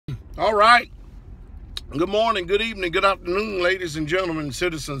All right. Good morning, good evening, good afternoon, ladies and gentlemen,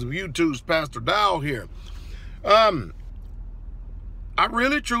 citizens of YouTube's PastorDowell here. I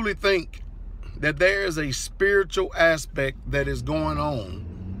really truly think that there is a spiritual aspect that is going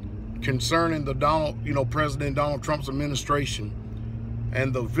on concerning the President Donald Trump's administration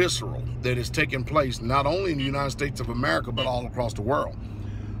and the visceral that is taking place not only in the United States of America but all across the world.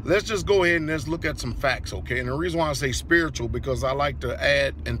 Let's just go ahead and let's look at some facts, okay? And the reason why I say spiritual, because I like to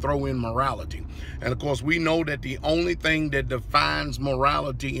add and throw in morality. And of course, we know that the only thing that defines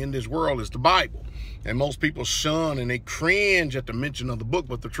morality in this world is the Bible. And most people shun and they cringe at the mention of the book,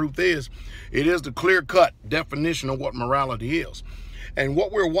 but the truth is, it is the clear-cut definition of what morality is. And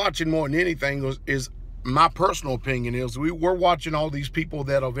what we're watching more than anything is my personal opinion is we're watching all these people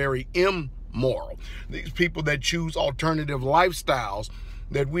that are very immoral. These people that choose alternative lifestyles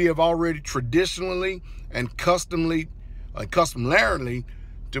that we have already traditionally and customarily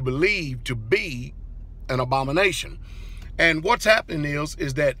to believe to be an abomination. And what's happening is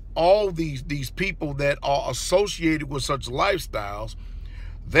that all these people that are associated with such lifestyles,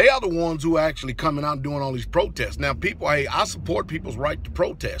 they are the ones who are actually coming out and doing all these protests. Now, people, hey, I support people's right to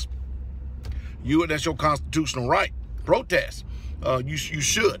protest. That's your constitutional right. Protest. You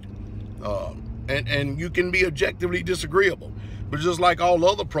should. And you can be objectively disagreeable. But just like all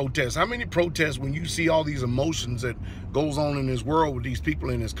other protests, how many protests, when you see all these emotions that goes on in this world with these people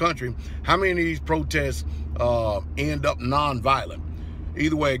in this country, how many of these protests end up non-violent?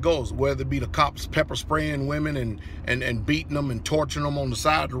 Either way it goes, whether it be the cops pepper spraying women and beating them and torturing them on the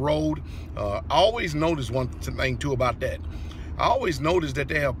side of the road. I always notice one thing too about that. I always notice that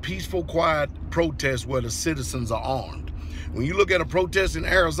they have peaceful, quiet protests where the citizens are armed. When you look at a protest in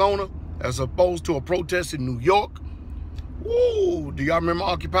Arizona as opposed to a protest in New York, whoa, do y'all remember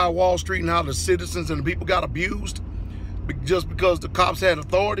Occupy Wall Street and how the citizens and the people got abused just because the cops had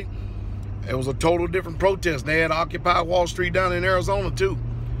authority? It was a total different protest. They had Occupy Wall Street down in Arizona too.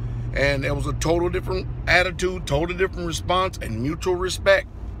 And it was a total different attitude, total different response, and mutual respect.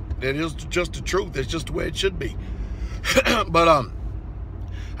 That is just the truth. It's just the way it should be. But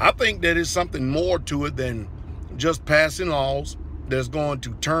I think that there's something more to it than just passing laws that's going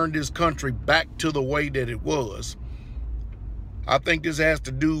to turn this country back to the way that it was. I think this has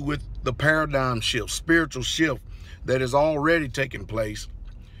to do with the paradigm shift, spiritual shift that has already taken place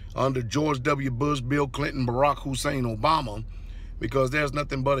under George W. Bush, Bill Clinton, Barack Hussein Obama, because there's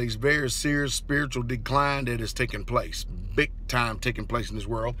nothing but a very serious spiritual decline that has taken place, big time taking place in this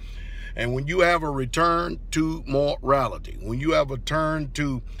world. And when you have a return to morality, when you have a turn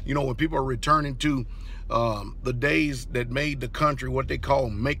to, when people are returning to the days that made the country what they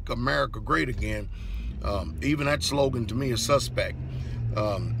call Make America Great Again, even that slogan to me is suspect,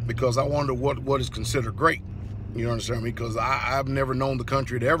 because I wonder what is considered great. You understand me? Because I've never known the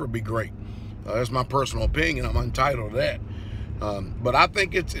country to ever be great. That's my personal opinion. I'm entitled to that. But I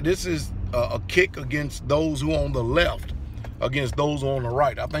think this is a kick against those who are on the left, against those who are on the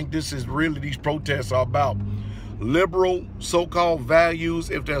right. I think this is really, these protests are about liberal so-called values,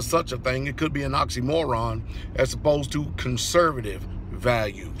 if there's such a thing. It could be an oxymoron, as opposed to conservative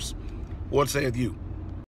values. What saith you?